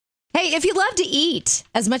Hey, if you love to eat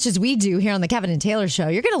as much as we do here on the Kevin and Taylor Show,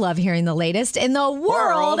 you're going to love hearing the latest in the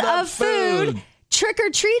world of food. Trick or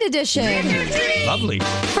Treat edition. Lovely.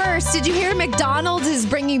 First, did you hear McDonald's is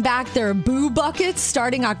bringing back their Boo Buckets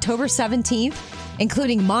starting October 17th,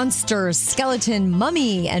 including monster, skeleton,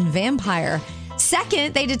 mummy, and vampire.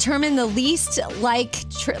 Second, they determined the least liked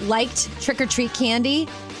Trick or Treat candy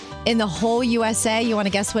in the whole USA. You want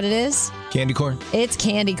to guess what it is? Candy corn. It's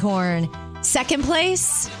candy corn. Second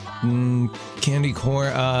place? Candy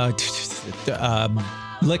corn.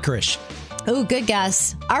 Licorice. Oh, good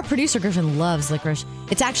guess. Our producer Griffin loves licorice.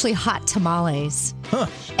 It's actually hot tamales. Huh.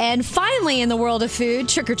 And finally, in the world of food,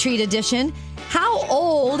 Trick or Treat edition, how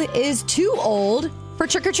old is too old for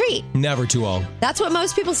Trick or Treat? Never too old. That's what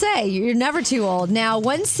most people say. You're never too old. Now,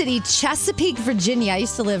 one city, Chesapeake, Virginia, I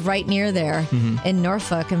used to live right near there in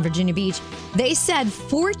Norfolk and Virginia Beach. They said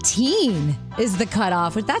 14 is the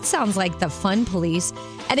cutoff, which that sounds like the fun police.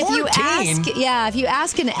 And if 14? if you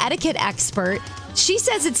ask an etiquette expert, she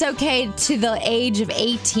says it's okay to the age of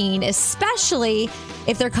 18, especially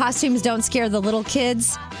if their costumes don't scare the little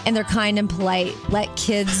kids and they're kind and polite. Let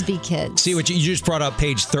kids be kids. See, what you just brought up,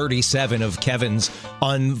 page 37 of Kevin's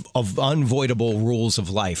unavoidable rules of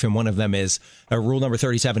life. And one of them is, rule number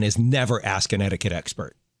 37 is never ask an etiquette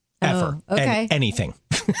expert. Ever. Oh, okay. Anything.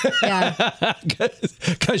 Yeah.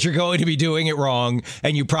 Because you're going to be doing it wrong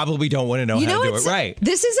and you probably don't want to know how to do it right.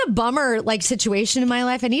 This is a bummer situation in my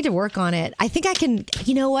life. I need to work on it. I think I can,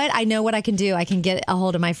 you know what? I know what I can do. I can get a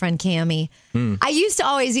hold of my friend Cammie. I used to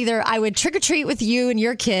always I would trick or treat with you and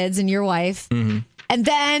your kids and your wife. And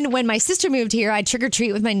then when my sister moved here, I'd trick or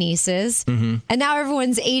treat with my nieces. And now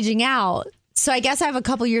everyone's aging out. So I guess I have a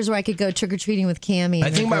couple years where I could go trick or treating with Cammie.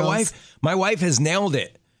 I think my wife has nailed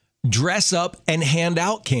it. Dress up and hand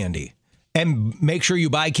out candy. And make sure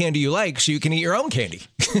you buy candy you like so you can eat your own candy.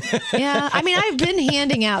 Yeah, I mean, I've been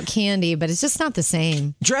handing out candy, but it's just not the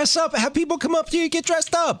same. Dress up. Have people come up to you, get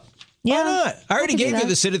dressed up. Yeah, why not? I already gave you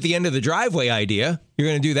the sit at the end of the driveway idea. You're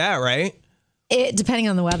going to do that, right? Depending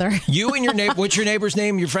on the weather. You and your neighbor, what's your neighbor's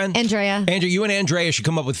name, your friend? Andrea. You and Andrea should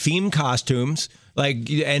come up with themed costumes,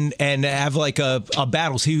 and have like a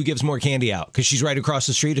battle, see who gives more candy out. Because she's right across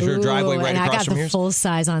the street. Is her driveway right across from yours? I got the full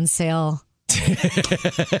size on sale.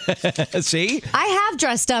 See? I have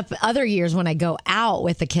dressed up other years when I go out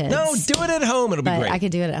with the kids. No, do it at home. It'll be great. I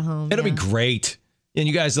could do it at home. It'll be great. And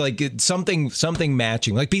you guys like something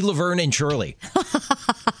matching, like be Laverne and Shirley.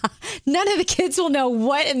 None of the kids will know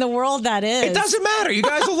what in the world that is. It doesn't matter. You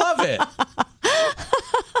guys will love it.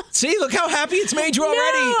 See, look how happy it's made you already.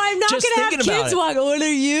 No, I'm not going to have kids walk. What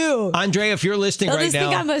are you? Andrea, if you're listening They'll right just now.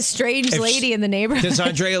 think I'm a strange lady in the neighborhood. Does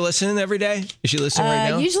Andrea listen every day? Is she listening right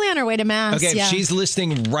now? Usually on her way to Mass. Okay, if she's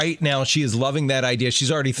listening right now, she is loving that idea.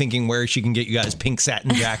 She's already thinking where she can get you guys pink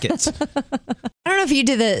satin jackets. I don't know if you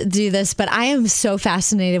do this, but I am so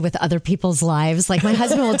fascinated with other people's lives. Like my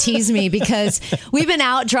husband will tease me because we've been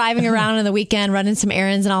out driving around on the weekend, running some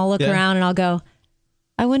errands, and I'll look around and I'll go,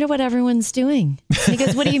 I wonder what everyone's doing. He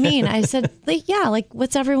goes, what do you mean? I said,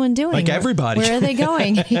 what's everyone doing? Like everybody. Where are they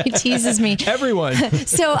going? He teases me. Everyone.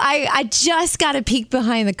 So I just got a peek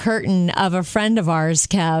behind the curtain of a friend of ours,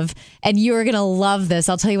 Kev, and you're going to love this.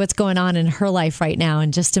 I'll tell you what's going on in her life right now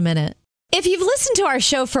in just a minute. If you've listened to our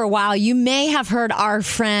show for a while, you may have heard our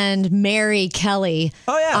friend Mary Kelly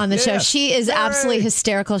on the show. She is absolutely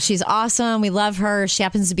hysterical. She's awesome. We love her. She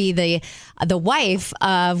happens to be the wife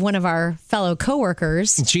of one of our fellow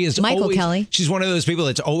coworkers, Michael Kelly. She's one of those people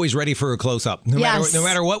that's always ready for a close-up. No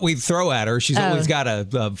matter what we throw at her, she's always got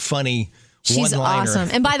a funny She's one-liner. Awesome.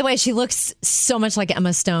 And by the way, she looks so much like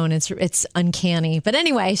Emma Stone. It's uncanny. But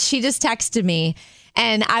anyway, she just texted me.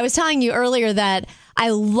 And I was telling you earlier that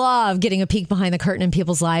I love getting a peek behind the curtain in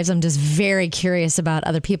people's lives. I'm just very curious about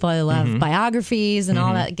other people. I love biographies and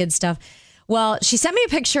all that good stuff. Well, she sent me a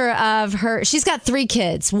picture of her. She's got 3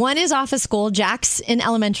 kids. One is off of school. Jack's in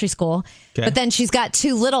elementary school. Okay. But then she's got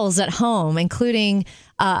 2 littles at home, including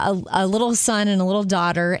a little son and a little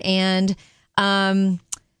daughter. And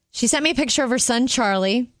she sent me a picture of her son,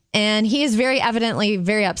 Charlie. And he is very evidently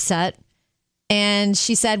very upset. And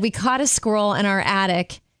she said, we caught a squirrel in our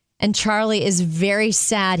attic, and Charlie is very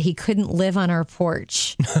sad he couldn't live on our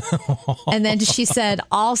porch. And then she said,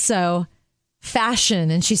 also, fashion,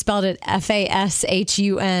 and she spelled it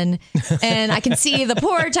Fashun. And I can see the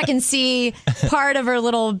porch. I can see part of her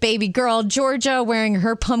little baby girl, Georgia, wearing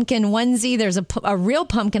her pumpkin onesie. There's a real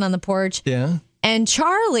pumpkin on the porch. Yeah. And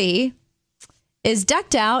Charlie is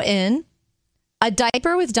decked out in a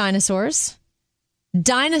diaper with dinosaurs,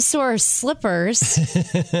 dinosaur slippers,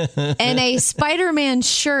 and a Spider-Man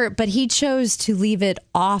shirt, but he chose to leave it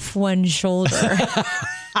off one shoulder.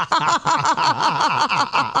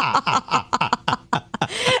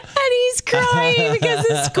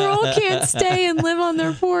 stay and live on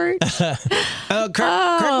their porch. Correct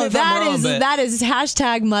me if I'm wrong, but that is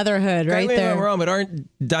hashtag motherhood right correct me if there. I'm wrong, but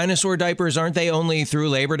aren't dinosaur diapers, aren't they only through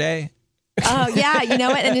Labor Day? Oh, yeah. You know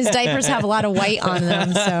what? And his diapers have a lot of white on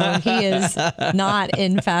them. So he is not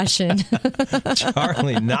in fashion.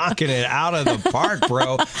 Charlie knocking it out of the park,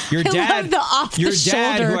 bro. Your I dad, love the off the your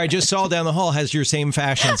dad, shoulder. who I just saw down the hall, has your same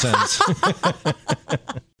fashion sense.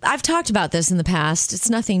 I've talked about this in the past. It's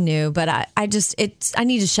nothing new, but I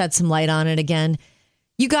need to shed some light on it again.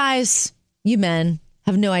 You guys, you men,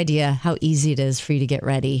 have no idea how easy it is for you to get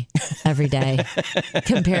ready every day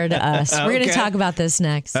compared to us. We're going to talk about this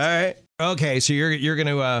next. All right. Okay, so you're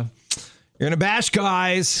gonna bash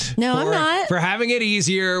guys. No, I'm not. For having it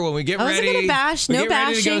easier when we get I ready. wasn't gonna bash. We No get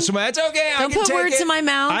ready to go bashing. somewhere. That's okay. Don't put words in my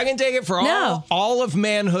mouth. I can take it for No. all of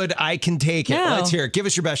manhood. I can take it. No. Let's hear it. Give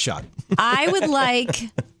us your best shot. I would like,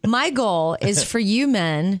 my goal is for you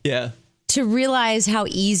men Yeah. to realize how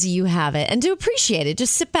easy you have it and to appreciate it.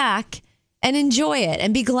 Just sit back and enjoy it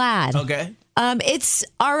and be glad. Okay. It's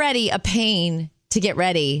already a pain to get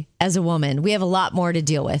ready as a woman. We have a lot more to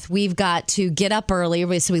deal with. We've got to get up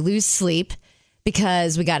early so we lose sleep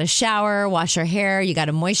because we got to shower, wash our hair, you got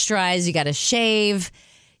to moisturize, you got to shave,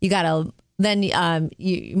 you got to then you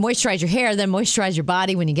moisturize your hair, then moisturize your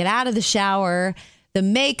body when you get out of the shower, the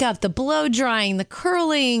makeup, the blow drying, the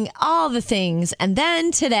curling, all the things. And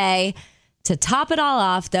then today, to top it all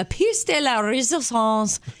off, the pièce de la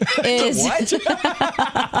résistance is... What?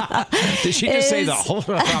 Did she just say the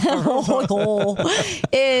whole...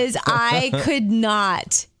 is I could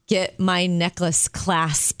not get my necklace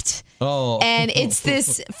clasped. Oh. And it's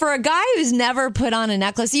this, for a guy who's never put on a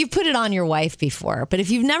necklace, you've put it on your wife before, but if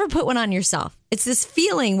you've never put one on yourself, it's this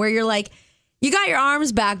feeling where you're like, you got your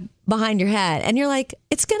arms back behind your head and you're like,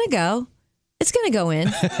 it's going to go. It's going to go in.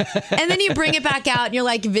 And then you bring it back out and you're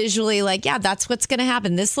like visually like, yeah, that's what's going to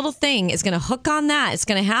happen. This little thing is going to hook on that. It's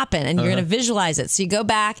going to happen. And you're going to visualize it. So you go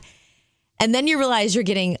back and then you realize you're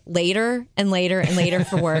getting later and later and later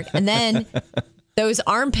for work. And then those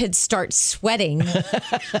armpits start sweating.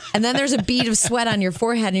 And then there's a bead of sweat on your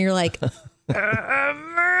forehead and you're like, am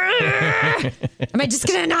I just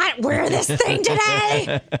going to not wear this thing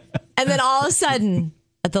today? And then all of a sudden,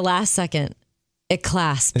 at the last second, it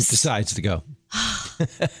clasps. It decides to go.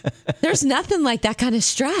 There's nothing like that kind of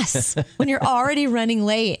stress when you're already running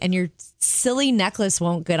late and your silly necklace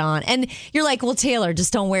won't get on. And you're like, well, Taylor,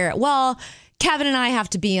 just don't wear it. Well, Kevin and I have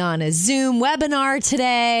to be on a Zoom webinar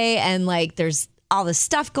today. And like, there's all this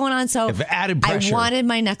stuff going on. So added pressure. I wanted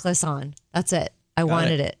my necklace on. That's it. I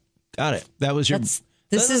wanted it. Got it. That was your...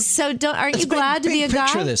 Aren't you glad to be a guy?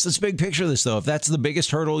 Picture this. Let's big picture this, though. If that's the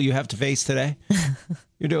biggest hurdle you have to face today,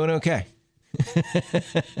 you're doing okay.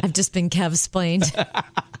 I've just been Kev-splained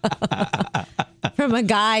from a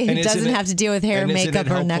guy who doesn't have to deal with hair,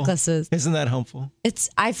 makeup, or necklaces. Isn't that helpful?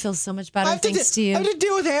 I feel so much better thanks to you. I have to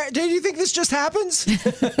deal with hair. Did you think this just happens?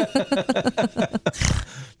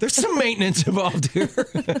 There's some maintenance involved here.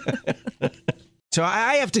 So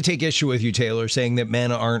I have to take issue with you, Taylor, saying that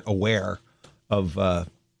men aren't aware of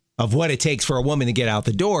what it takes for a woman to get out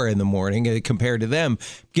the door in the morning compared to them.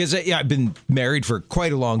 Because I've been married for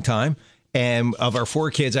quite a long time. And of our 4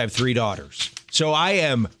 kids, I have 3 daughters. So I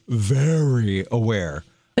am very aware.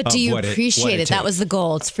 But do you appreciate it? That was the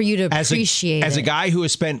goal. It's for you to appreciate it. As a guy who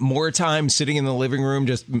has spent more time sitting in the living room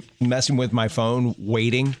just messing with my phone,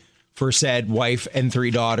 waiting for said wife and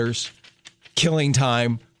 3 daughters, killing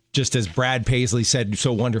time, just as Brad Paisley said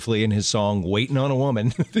so wonderfully in his song, Waiting on a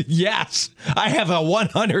Woman. Yes, I have a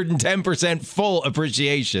 110% full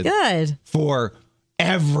appreciation. Good. For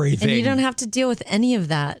everything. And you don't have to deal with any of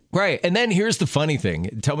that. Right. And then here's the funny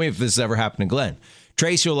thing. Tell me if this has ever happened to Glenn.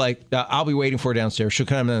 Tracy will I'll be waiting for her downstairs. She'll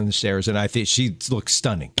come down the stairs and I think she looks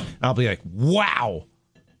stunning. I'll be like, wow,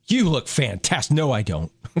 you look fantastic. No, I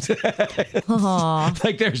don't.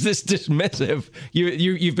 Like there's this dismissive,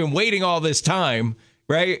 you've been waiting all this time,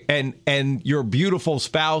 right? And your beautiful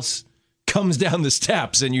spouse comes down the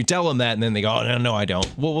steps and you tell them that and then they go, oh, no, I don't.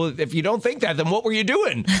 Well, if you don't think that, then what were you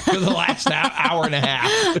doing for the last hour and a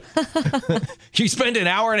half? You spend an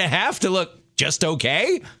hour and a half to look just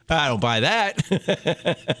okay? I don't buy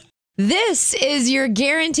that. This is your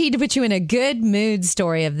guaranteed to put you in a good mood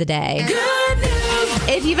story of the day. Good news.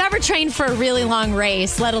 If you've ever trained for a really long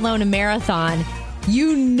race, let alone a marathon,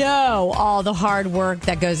 you know all the hard work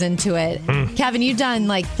that goes into it. Kevin, you've done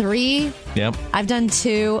like 3. Yep. I've done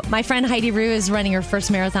 2. My friend Heidi Rue is running her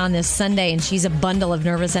first marathon this Sunday, and she's a bundle of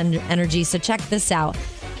nervous energy. So check this out.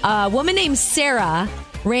 A woman named Sarah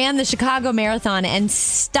ran the Chicago Marathon and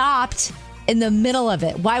stopped in the middle of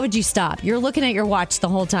it. Why would you stop? You're looking at your watch the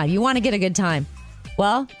whole time. You want to get a good time.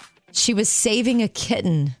 Well, she was saving a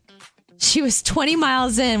kitten. She was 20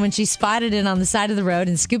 miles in when she spotted it on the side of the road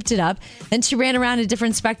and scooped it up. Then she ran around to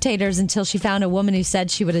different spectators until she found a woman who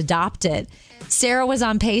said she would adopt it. Sarah was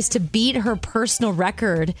on pace to beat her personal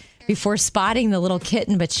record before spotting the little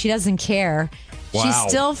kitten, but she doesn't care. Wow. She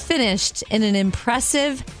still finished in an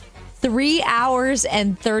impressive 3 hours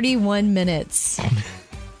and 31 minutes.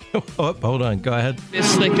 Oh, hold on. Go ahead.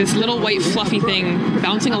 This little white fluffy thing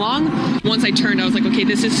bouncing along. Once I turned, I was like, okay,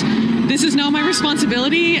 this is now my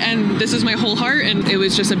responsibility, and this is my whole heart. And it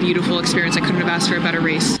was just a beautiful experience. I couldn't have asked for a better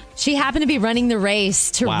race. She happened to be running the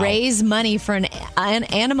race to raise money for an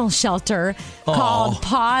animal shelter called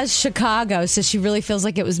Paws Chicago. So she really feels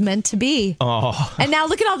like it was meant to be. Oh. And now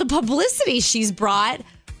look at all the publicity she's brought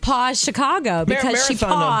Paws Chicago because she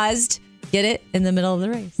paused, get it, in the middle of the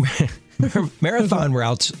race. Marathon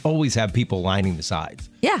routes always have people lining the sides.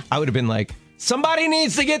 Yeah. I would have been like, somebody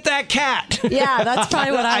needs to get that cat. Yeah, that's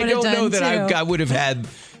probably what I would have done. I don't know that too. I would have had,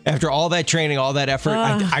 after all that training, all that effort,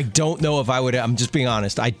 I don't know if I would have, I'm just being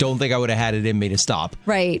honest, I don't think I would have had it in me to stop.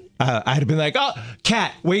 Right. I'd have been like, oh,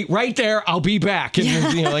 cat, wait right there. I'll be back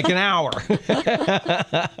in like an hour.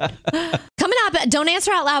 Coming up, don't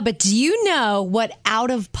answer out loud, but do you know what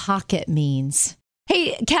out of pocket means?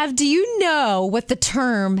 Hey, Kev, do you know what the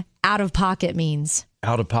term out of pocket means?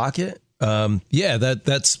 Out of pocket? Yeah,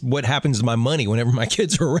 that's what happens to my money whenever my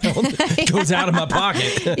kids are around. It goes out of my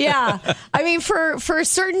pocket. Yeah. I mean, for a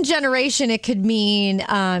certain generation, it could mean, hey,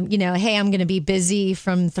 I'm going to be busy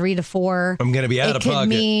from 3 to 4. I'm going to be out of pocket. It could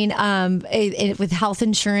mean with health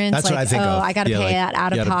insurance. That's what I think of. I got to pay that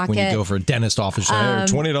out of pocket. When you go for a dentist office, $20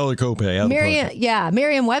 copay out of pocket. Yeah.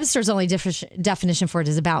 Merriam-Webster's only definition for it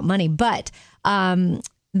is about money. But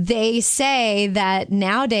they say that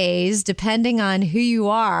nowadays, depending on who you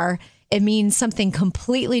are, it means something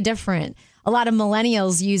completely different. A lot of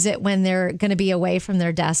millennials use it when they're going to be away from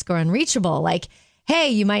their desk or unreachable. Like, hey,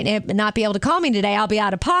 you might not be able to call me today. I'll be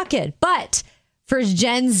out of pocket. But for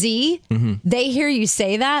Gen Z, they hear you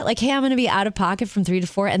say that, like, hey, I'm going to be out of pocket from 3 to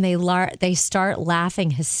 4. And they start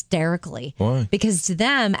laughing hysterically. Why? Because to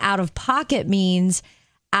them, out of pocket means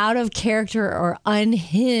out of character or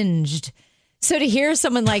unhinged. So to hear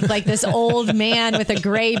someone like this old man with a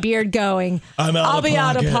gray beard going, I'll be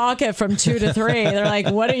out of pocket from 2 to 3. They're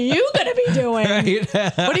like, what are you going to be doing? Right?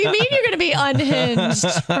 What do you mean you're going to be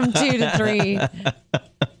unhinged from 2 to 3?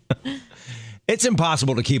 It's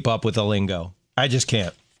impossible to keep up with the lingo. I just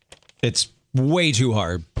can't. It's way too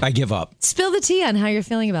hard. I give up. Spill the tea on how you're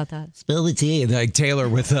feeling about that. Spill the tea. Like Taylor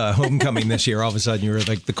with Homecoming this year, all of a sudden you were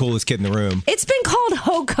like the coolest kid in the room. It's been called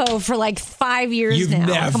HOCO for like 5 years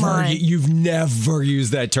now. You've never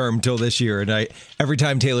used that term till this year. And every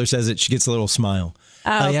time Taylor says it, she gets a little smile.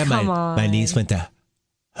 Oh, yeah, come on. My niece went to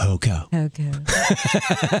HOCO.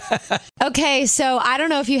 Okay, so I don't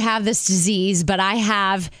know if you have this disease, but I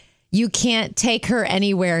have you can't take her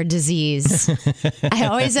anywhere disease. I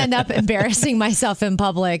always end up embarrassing myself in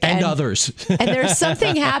public. And others. And there's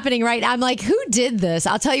something happening right now. I'm like, who did this?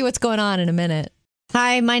 I'll tell you what's going on in a minute.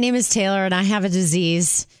 Hi, my name is Taylor, and I have a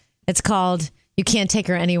disease. It's called you can't take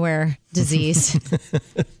her anywhere disease.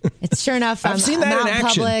 It's sure enough. I'm out in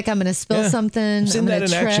public. I'm going to spill something. I've seen that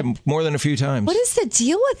in action more than a few times. What is the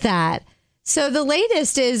deal with that? So the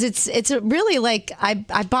latest is it's really like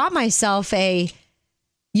I bought myself a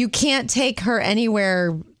you can't take her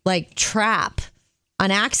anywhere like trap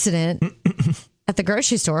on accident at the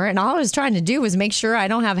grocery store. And all I was trying to do was make sure I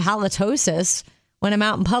don't have halitosis when I'm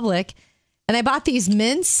out in public. And I bought these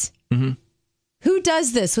mints. Mm-hmm. Who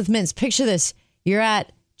does this with mints? Picture this. You're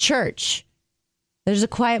at church. There's a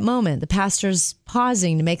quiet moment. The pastor's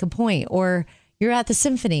pausing to make a point. Or you're at the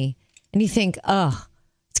symphony and you think, oh,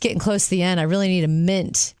 it's getting close to the end. I really need a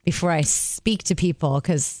mint before I speak to people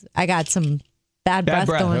because I got some bad breath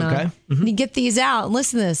going on. Mm-hmm. And you get these out and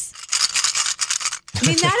listen to this. I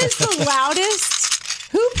mean, that is the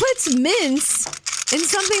loudest. Who puts mints in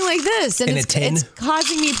something like this? And it's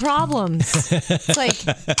causing me problems. It's like,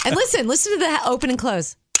 and listen to the open and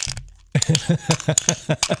close.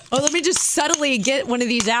 Let me just subtly get one of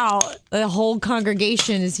these out. The whole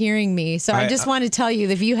congregation is hearing me. So I just want to tell you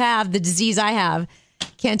that if you have the disease I have,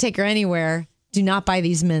 can't take her anywhere, do not buy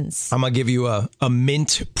these mints. I'm going to give you a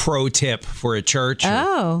mint pro tip for a church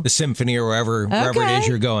or the symphony or wherever it is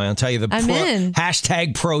you're going. I'll tell you the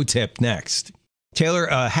hashtag pro tip next. Taylor,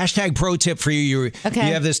 hashtag pro tip for you. You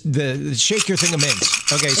have the shake your thing of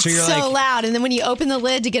mints. Okay, so you're so loud. And then when you open the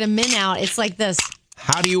lid to get a mint out, it's like this.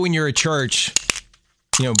 How do you, when you're at church,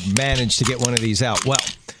 manage to get one of these out? Well,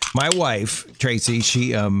 my wife, Tracy,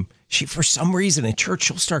 she for some reason at church,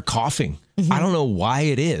 she'll start coughing. Mm-hmm. I don't know why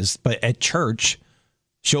it is, but at church,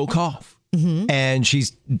 she'll cough. and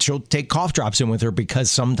she'll take cough drops in with her because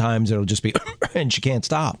sometimes it'll just be and she can't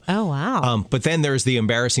stop. Oh, wow. But then there's the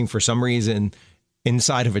embarrassing for some reason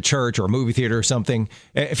inside of a church or a movie theater or something.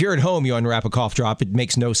 If you're at home, you unwrap a cough drop, it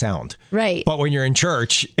makes no sound. Right. But when you're in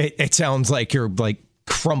church, it sounds like you're like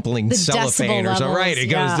crumpling The cellophane decibel or something. levels, Right. It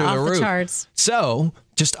goes yeah, through off the the roof. charts. So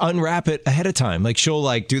just unwrap it ahead of time. Like she'll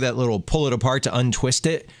like do that little pull it apart to untwist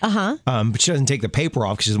it. But she doesn't take the paper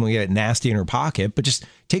off because she doesn't want to get it nasty in her pocket. But just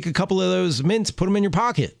take a couple of those mints, put them in your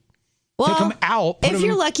pocket. Well, take them out. if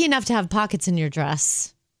you're lucky enough to have pockets in your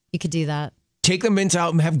dress, you could do that. Take the mints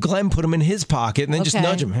out and have Glenn put them in his pocket and then just Okay.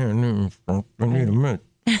 nudge him. Here, I need a mint.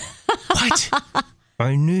 What?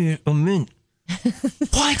 I need a mint.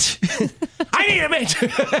 What? I need a mint.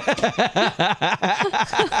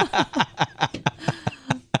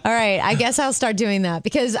 All right. I guess I'll start doing that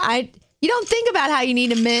because you don't think about how you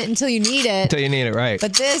need a mint until you need it. Until you need it, right.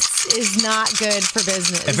 But this is not good for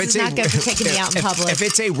business. This is not good for taking me out in public. If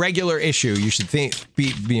it's a regular issue, you should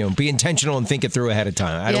be intentional and think it through ahead of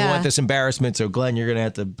time. I don't want this embarrassment, so Glenn, you're going to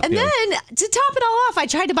have to. And then to top it all off, I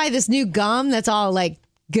tried to buy this new gum that's all like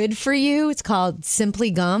good for you. It's called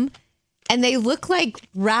Simply Gum. And they look like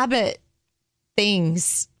rabbit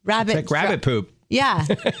things. It's like rabbit poop. Yeah.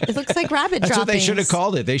 It looks like rabbit droppings. That's what they should have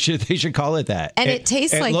called it. They should call it that. And it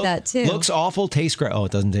tastes like that, too. Looks awful, tastes great. Oh,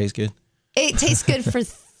 it doesn't taste good? It tastes good for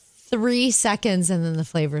 3 seconds and then the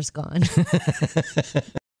flavor's gone.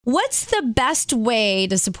 What's the best way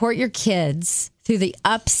to support your kids through the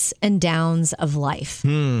ups and downs of life?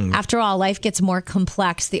 After all, life gets more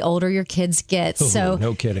complex the older your kids get. So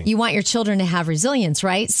no kidding. You want your children to have resilience,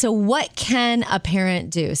 right? So what can a parent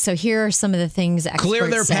do? So here are some of the things experts Clear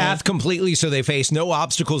their say. path completely so they face no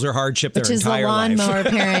obstacles or hardship their Which is the entire life. lawnmower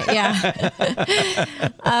parent,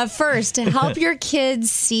 yeah. First, help your kids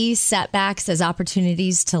see setbacks as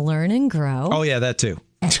opportunities to learn and grow. Oh, yeah, that too.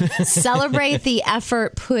 Celebrate the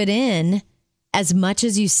effort put in as much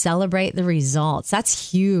as you celebrate the results.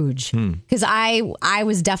 That's huge. Because I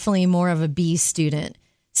was definitely more of a B student.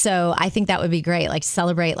 So I think that would be great. Like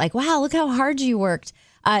celebrate, like, wow, look how hard you worked.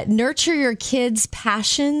 Nurture your kids'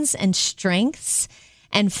 passions and strengths.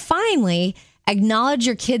 And finally, acknowledge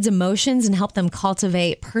your kids' emotions and help them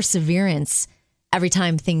cultivate perseverance every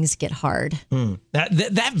time things get hard.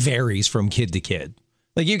 That varies from kid to kid.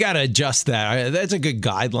 Like you got to adjust that. That's a good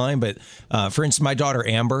guideline. But for instance, my daughter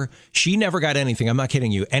Amber, she never got anything. I'm not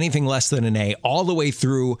kidding you. Anything less than an A all the way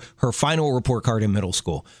through her final report card in middle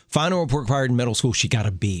school. Final report card in middle school, she got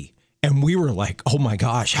a B. And we were like, oh my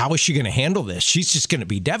gosh, how is she going to handle this? She's just going to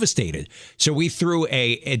be devastated. So we threw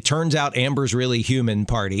it turns out Amber's really human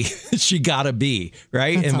party. She got a B,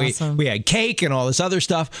 right? That's and awesome. we had cake and all this other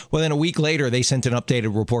stuff. Well, then a week later, they sent an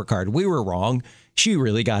updated report card. We were wrong. She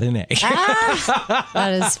really got an A.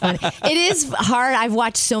 That is funny. It is hard. I've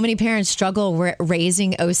watched so many parents struggle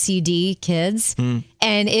raising OCD kids.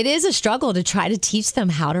 And it is a struggle to try to teach them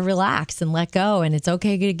how to relax and let go. And it's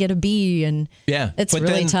okay to get a B. And it's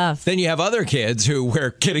really tough. Then you have other kids where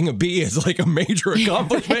getting a B is like a major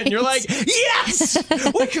accomplishment. And you're like, yes!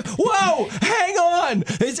 Whoa, hang on.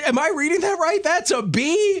 Am I reading that right? That's a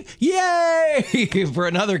B? Yay! For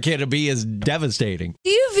another kid, a B is devastating. Do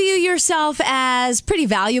you view yourself as pretty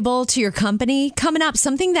valuable to your company? Coming up,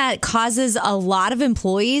 something that causes a lot of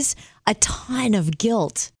employees a ton of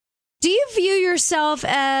guilt. Do you view yourself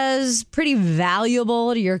as pretty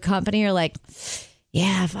valuable to your company? Or like,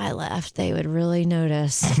 yeah, if I left, they would really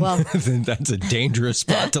notice. Well, that's a dangerous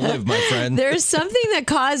spot to live, my friend. There's something that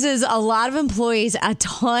causes a lot of employees a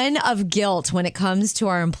ton of guilt when it comes to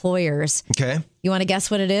our employers. Okay. You want to guess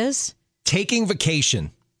what it is? Taking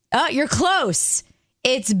vacation. Oh, you're close.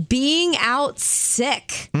 It's being out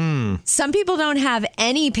sick. Some people don't have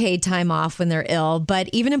any paid time off when they're ill, but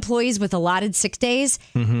even employees with allotted sick days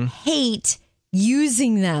hate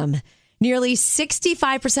using them. Nearly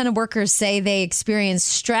 65% of workers say they experience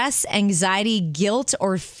stress, anxiety, guilt,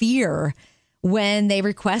 or fear when they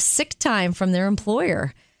request sick time from their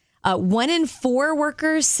employer. 1 in 4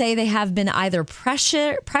 workers say they have been either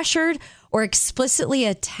pressured or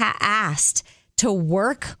explicitly asked to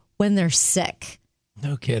work when they're sick.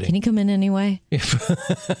 No kidding. Can you come in anyway?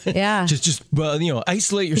 Yeah. Just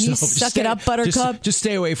isolate yourself. Can you suck it up, Buttercup? Just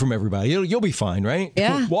stay away from everybody. You'll be fine, right?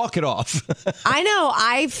 Yeah. Walk it off. I know.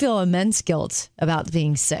 I feel immense guilt about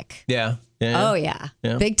being sick. Yeah. Oh, yeah.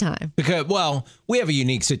 Big time. Because, we have a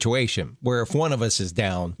unique situation where if one of us is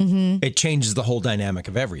down, it changes the whole dynamic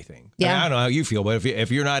of everything. Yeah. I don't know how you feel, but if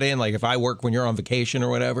you're not in, like if I work when you're on vacation or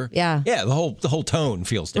whatever, yeah, the whole tone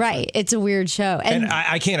feels different. Right. It's a weird show. And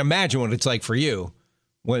I can't imagine what it's like for you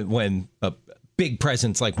when a big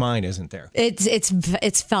presence like mine isn't there.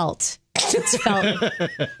 It's felt. It's felt.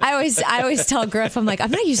 I always tell Griff, I'm like,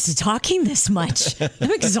 I'm not used to talking this much.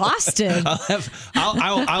 I'm exhausted.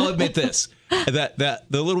 I'll admit this. That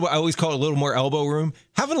the little, I always call it a little more elbow room.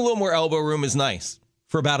 Having a little more elbow room is nice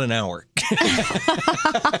for about an hour.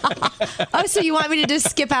 Oh, so you want me to just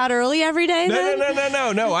skip out early every day?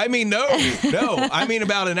 No. I mean, no. I mean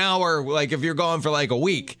about an hour. Like if you're gone for like a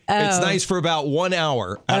week, it's nice for about 1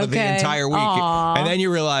 hour out of the entire week. Aww. And then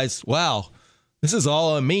you realize, wow, this is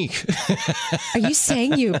all on me. Are you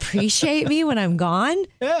saying you appreciate me when I'm gone?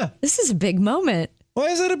 Yeah. This is a big moment. Why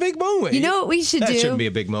is that a big moment? You know what we should do? That shouldn't be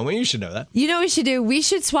a big moment. You should know that. You know what we should do? We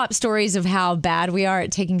should swap stories of how bad we are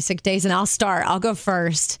at taking sick days, and I'll start. I'll go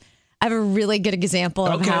first. I have a really good example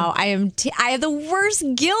of how I have the worst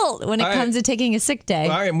guilt when it comes to taking a sick day.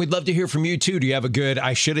 All right, and we'd love to hear from you, too. Do you have a good,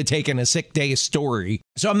 I should have taken a sick day story?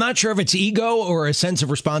 So I'm not sure if it's ego or a sense of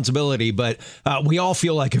responsibility, but we all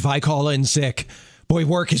feel like if I call in sick, boy,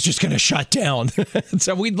 work is just going to shut down.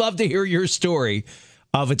 So we'd love to hear your story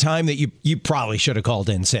of a time that you probably should have called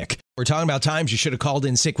in sick. We're talking about times you should have called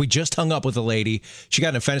in sick. We just hung up with a lady. She got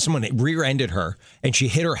in a fence. Someone rear-ended her, and she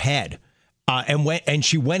hit her head. And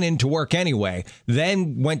she went into work anyway,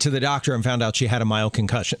 then went to the doctor and found out she had a mild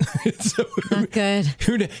concussion. So, not good.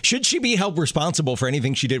 Should she be held responsible for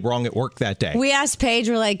anything she did wrong at work that day? We asked Paige,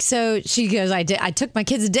 we're like, so she goes, I took my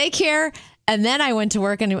kids to daycare, and then I went to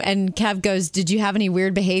work, and Kev goes, did you have any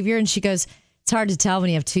weird behavior? And she goes, it's hard to tell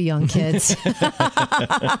when you have two young kids.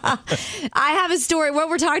 I have a story. What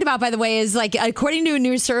we're talking about, by the way, is like, according to a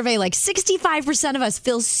new survey, like 65% of us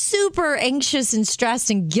feel super anxious and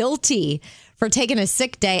stressed and guilty for taking a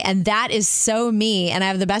sick day. And that is so me. And I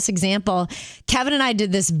have the best example. Kevin and I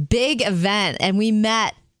did this big event, and we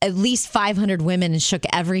met at least 500 women and shook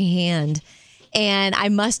every hand. And I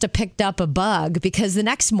must have picked up a bug, because the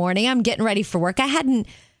next morning I'm getting ready for work. I hadn't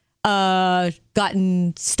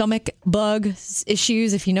gotten stomach bug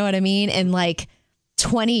issues, if you know what I mean, in like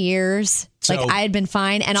 20 years. So, like I had been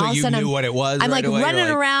fine, and all of a sudden you knew what it was. I'm right like away. running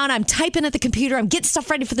around. I'm typing at the computer. I'm getting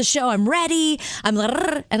stuff ready for the show. I'm ready. And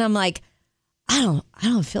I'm like, I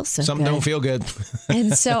don't feel so Something good. don't feel good.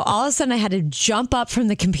 And so all of a sudden I had to jump up from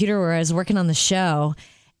the computer where I was working on the show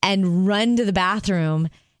and run to the bathroom.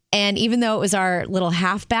 And even though it was our little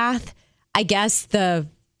half bath, I guess the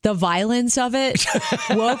violence of it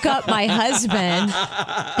woke up my husband.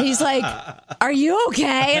 And he's like, are you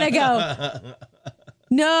okay? And I go,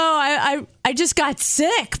 no, I just got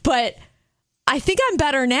sick, but I think I'm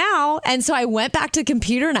better now. And so I went back to the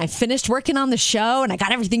computer and I finished working on the show, and I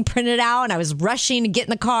got everything printed out, and I was rushing to get in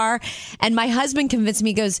the car. And my husband convinced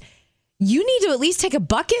me, he goes, you need to at least take a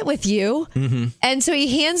bucket with you. Mm-hmm. And so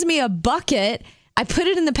he hands me a bucket. I put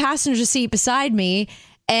it in the passenger seat beside me,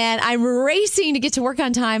 and I'm racing to get to work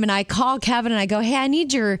on time. And I call Kevin and I go, hey, I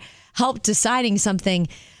need your help deciding something.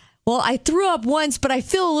 Well, I threw up once, but I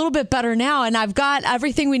feel a little bit better now. And I've got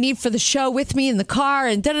everything we need for the show with me in the car,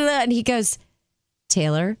 and da-da-da. And he goes,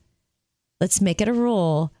 Taylor, let's make it a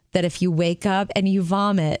rule that if you wake up and you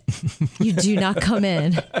vomit, you do not come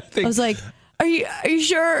in. I was like, Are you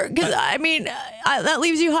sure? Because I mean, that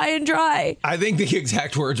leaves you high and dry. I think the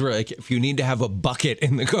exact words were like, if you need to have a bucket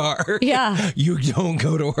in the car, you don't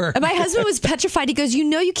go to work. And my husband was petrified. He goes,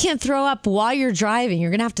 you can't throw up while you're driving.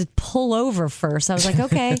 You're going to have to pull over first. I was like,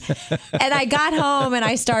 okay. And I got home and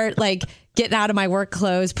I start like getting out of my work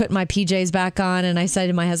clothes, putting my PJs back on. And I said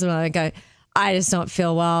to my husband, I just don't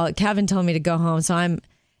feel well. Kevin told me to go home.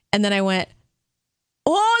 And then I went,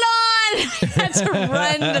 hold on. I had to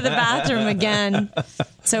run to the bathroom again.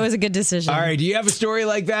 So it was a good decision. All right. Do you have a story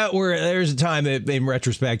like that where there's a time that in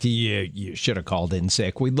retrospect you should have called in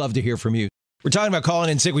sick? We'd love to hear from you. We're talking about calling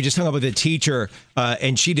in sick. We just hung up with a teacher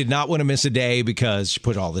and she did not want to miss a day because she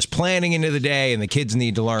put all this planning into the day, and the kids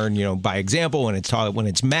need to learn, by example, when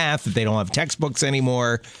it's math, that they don't have textbooks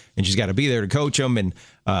anymore, and she's got to be there to coach them. And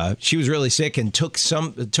she was really sick and took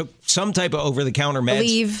some type of over-the-counter meds.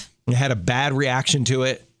 Leave. And had a bad reaction to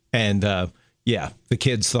it. And the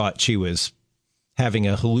kids thought she was having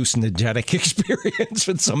a hallucinogenic experience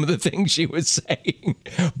with some of the things she was saying.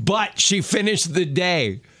 But she finished the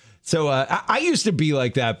day. So I used to be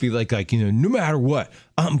like that, no matter what,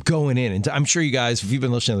 I'm going in. And I'm sure you guys, if you've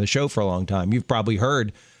been listening to the show for a long time, you've probably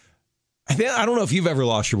heard. I don't know if you've ever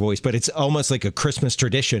lost your voice, but it's almost like a Christmas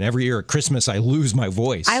tradition. Every year at Christmas, I lose my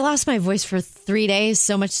voice. I lost my voice for 3 days,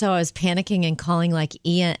 so much so I was panicking and calling like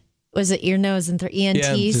was it ear, nose, and ENTs?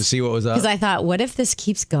 Yeah, to see what was up. Because I thought, what if this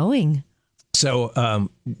keeps going? So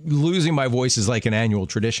losing my voice is like an annual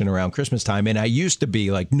tradition around Christmas time. And I used to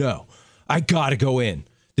be like, no, I got to go in.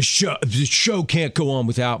 The show can't go on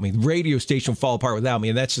without me. The radio station will fall apart without me.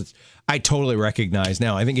 And that's just, I totally recognize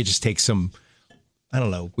now. I think it just takes some I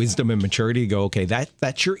don't know, wisdom and maturity to go, okay,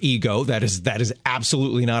 that's your ego. That is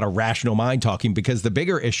absolutely not a rational mind talking, because the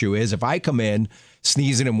bigger issue is if I come in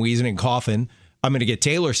sneezing and wheezing and coughing, I'm going to get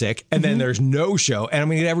Taylor sick, and then there's no show, and I'm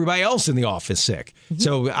going to get everybody else in the office sick.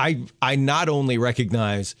 So I not only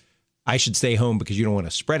recognize I should stay home because you don't want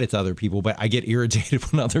to spread it to other people, but I get irritated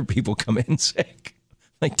when other people come in sick.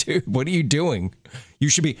 Like, dude, what are you doing? You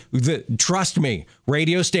should be, trust me,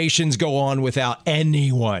 radio stations go on without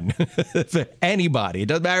anyone, anybody. It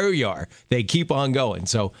doesn't matter who you are. They keep on going.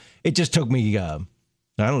 So it just took me, I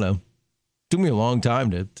don't know, took me a long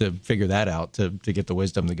time to figure that out, to get the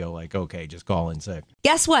wisdom to go like, okay, just call in sick.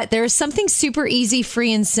 Guess what? There's something super easy,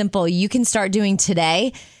 free, and simple you can start doing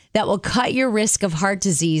today that will cut your risk of heart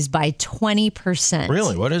disease by 20%.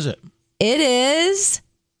 Really? What is it? It is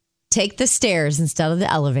take the stairs instead of the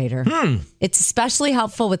elevator. It's especially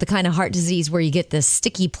helpful with the kind of heart disease where you get this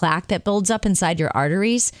sticky plaque that builds up inside your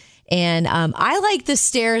arteries. And I like the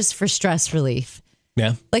stairs for stress relief.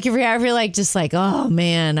 Yeah. Like if you're ever like, just like, oh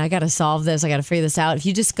man, I got to solve this. I got to figure this out. If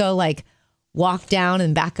you just go like walk down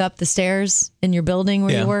and back up the stairs in your building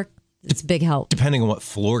where you work, it's a big help. Depending on what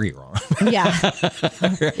floor you're on. Yeah.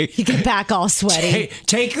 Right. You get back all sweaty.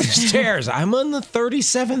 Take the stairs. I'm on the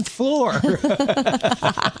 37th floor.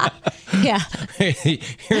 Yeah.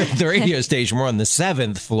 Here at the radio station, we're on the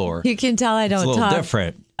 7th floor. You can tell I don't It's a little talk.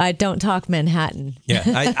 different. I don't talk Manhattan.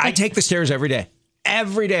 Yeah. I take the stairs every day.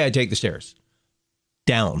 Every day I take the stairs.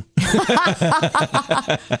 Down.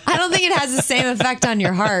 I don't think it has the same effect on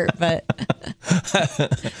your heart, but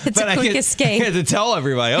it's a quick escape. I had to tell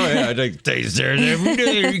everybody, oh yeah, I take the stairs every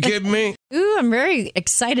day. Are you kidding me? Ooh, I'm very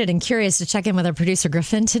excited and curious to check in with our producer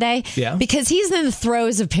Griffin today. Yeah. Because he's in the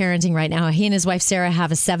throes of parenting right now. He and his wife Sarah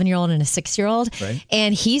have a 7-year-old and a 6-year-old. Right.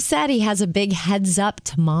 And he said he has a big heads up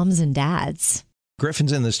to moms and dads.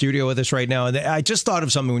 Griffin's in the studio with us right now, and I just thought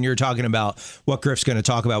of something when you were talking about what Griff's going to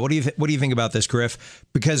talk about. What do you think about this, Griff?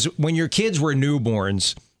 Because when your kids were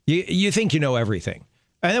newborns, you think you know everything,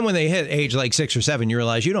 and then when they hit age like 6 or 7, you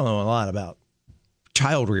realize you don't know a lot about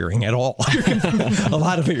child rearing at all. A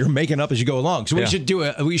lot of it you're making up as you go along. So we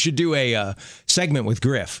should do a segment with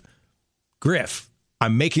Griff. Griff,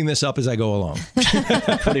 I'm making this up as I go along.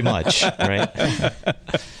 Pretty much, right?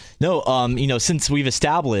 No, since we've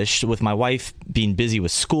established with my wife being busy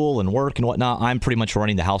with school and work and whatnot, I'm pretty much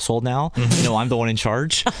running the household now. I'm the one in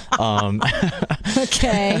charge.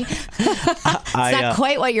 Okay. It's not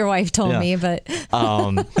quite what your wife told me, but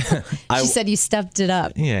she said you stepped it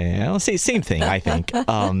up. Yeah. I'll say same thing, I think.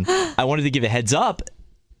 I wanted to give a heads up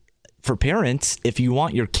for parents. If you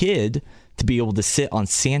want your kid to be able to sit on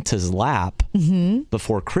Santa's lap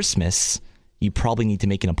before Christmas, you probably need to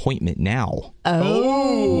make an appointment now.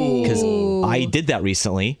 Oh. Because I did that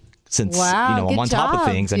recently. Since I'm on top of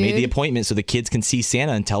things, dude. I made the appointment so the kids can see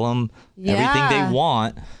Santa and tell them everything they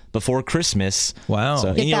want before Christmas. Wow.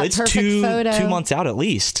 So, Get that it's perfect 2 months out at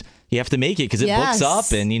least. You have to make it because it books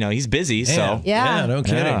up and, he's busy. So yeah, no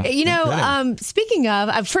kidding. Speaking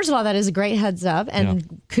of, first of all, that is a great heads up,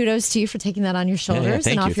 and kudos to you for taking that on your shoulders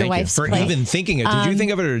and off your wife's plate. For even thinking it. Did you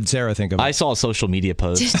think of it or did Sarah think of it? I saw a social media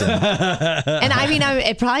post. And I mean,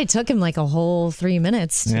 it probably took him like a whole 3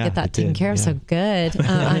 minutes to get that taken care of. So good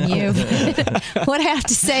on you. What I have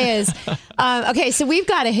to say is, okay, so we've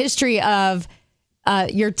got a history of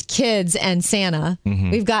your kids and Santa.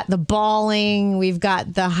 We've got the bawling, we've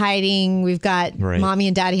got the hiding, we've got mommy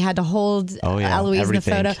and daddy had to hold Eloise in the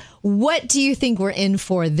photo. What do you think we're in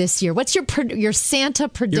for this year? What's your Santa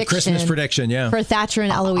prediction? Your Christmas prediction, for Thatcher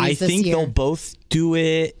and Eloise this year? I think they'll both do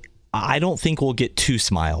it. I don't think we'll get 2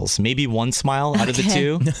 smiles, maybe 1 smile out of the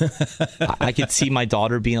 2. I could see my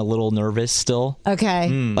daughter being a little nervous still. Okay.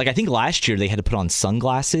 Like I think last year they had to put on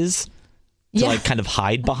sunglasses to like kind of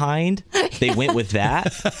hide behind. They went with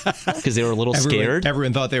that because they were a little scared.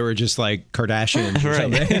 Everyone thought they were just like Kardashians or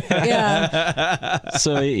something. Yeah.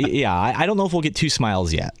 So I don't know if we'll get 2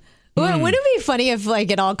 smiles yet. Well, wouldn't it be funny if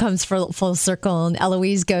like it all comes full circle and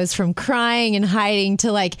Eloise goes from crying and hiding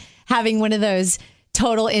to like having one of those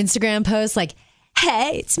total Instagram posts like,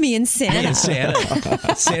 hey, it's me and Santa. Me and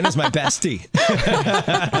Santa. Santa's my bestie.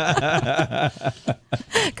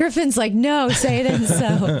 Griffin's like, no, say it isn't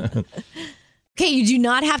so. Okay, you do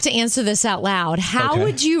not have to answer this out loud. How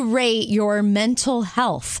would you rate your mental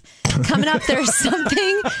health? Coming up, there's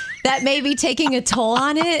something that may be taking a toll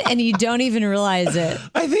on it and you don't even realize it.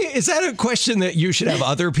 I think, is that a question that you should have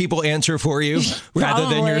other people answer for you rather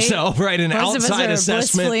than yourself, right? An Most outside of us are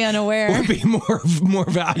assessment blissfully unaware. would be more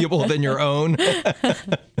valuable than your own.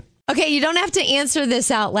 Okay, you don't have to answer this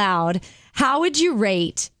out loud. How would you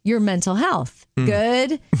rate your mental health?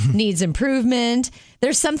 Good, needs improvement,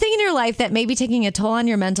 There's something in your life that may be taking a toll on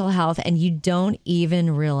your mental health and you don't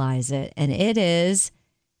even realize it. And it is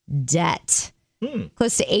debt.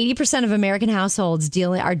 Close to 80% of American households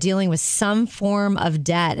are dealing with some form of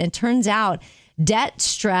debt. And it turns out debt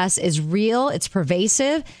stress is real. It's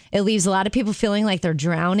pervasive. It leaves a lot of people feeling like they're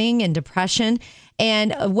drowning in depression.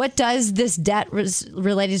 And what does this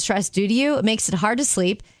debt-related stress do to you? It makes it hard to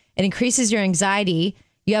sleep. It increases your anxiety.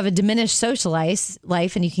 You have a diminished social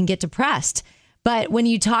life and you can get depressed. But when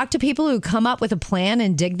you talk to people who come up with a plan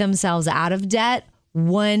and dig themselves out of debt,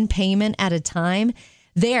 one payment at a time,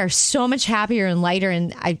 they are so much happier and lighter.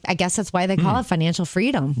 And I guess that's why they call it financial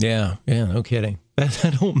freedom. Yeah, no kidding.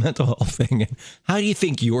 That whole mental health thing. How do you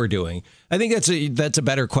think you're doing? I think that's a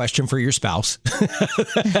better question for your spouse.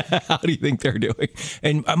 How do you think they're doing?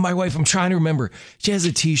 And my wife, I'm trying to remember. She has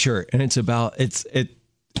a T-shirt, and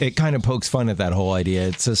it kind of pokes fun at that whole idea.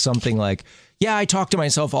 It says something like, yeah, I talk to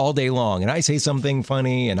myself all day long and I say something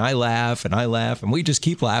funny and I laugh and we just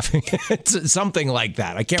keep laughing. It's something like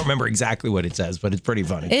that. I can't remember exactly what it says, but it's pretty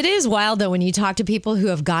funny. It is wild, though, when you talk to people who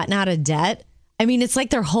have gotten out of debt. I mean, it's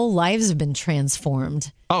like their whole lives have been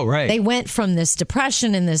transformed. Oh, right. They went from this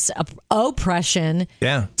depression and this oppression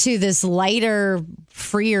to this lighter,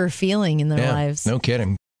 freer feeling in their lives. No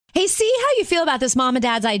kidding. Hey, see how you feel about this mom and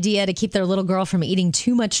dad's idea to keep their little girl from eating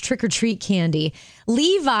too much trick-or-treat candy.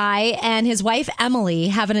 Levi and his wife, Emily,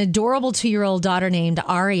 have an adorable 2-year-old daughter named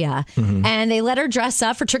Aria. And they let her dress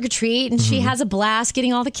up for trick-or-treat, and she has a blast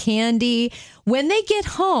getting all the candy. When they get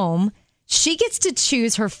home, she gets to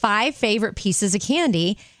choose her 5 favorite pieces of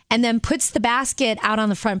candy and then puts the basket out on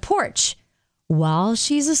the front porch. While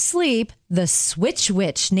she's asleep, the Switch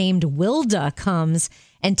Witch named Wilda comes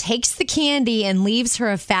and takes the candy and leaves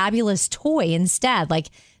her a fabulous toy instead. Like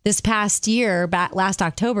this past year, last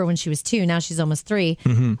October when she was 2, now she's almost 3,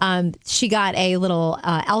 she got a little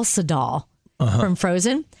Elsa doll from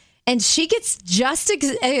Frozen. And she gets just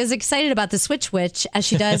as excited about the Switch Witch as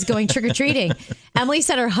she does going trick-or-treating. Emily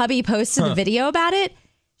said her hubby posted the video about it.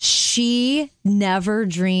 She never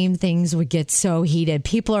dreamed things would get so heated.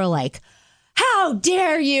 People are like, how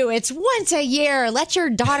dare you? It's once a year. Let your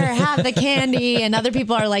daughter have the candy. And other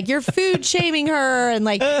people are like, you're food shaming her. And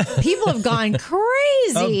like, people have gone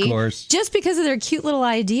crazy. Of course. Just because of their cute little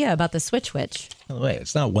idea about the Switch Witch. By the way,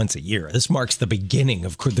 it's not once a year. This marks the beginning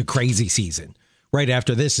of the crazy season. Right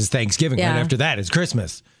after this is Thanksgiving. Yeah. Right after that is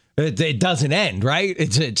Christmas. It doesn't end, right?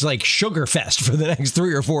 It's like Sugar Fest for the next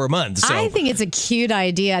 3 or 4 months. So. I think it's a cute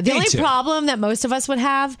idea. The only problem that most of us would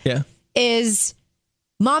have is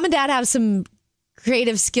mom and dad have some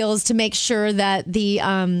creative skills to make sure that the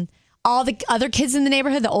all the other kids in the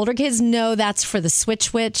neighborhood, the older kids, know that's for the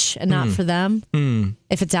Switch Witch and not for them.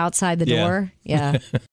 If it's outside the door. Yeah.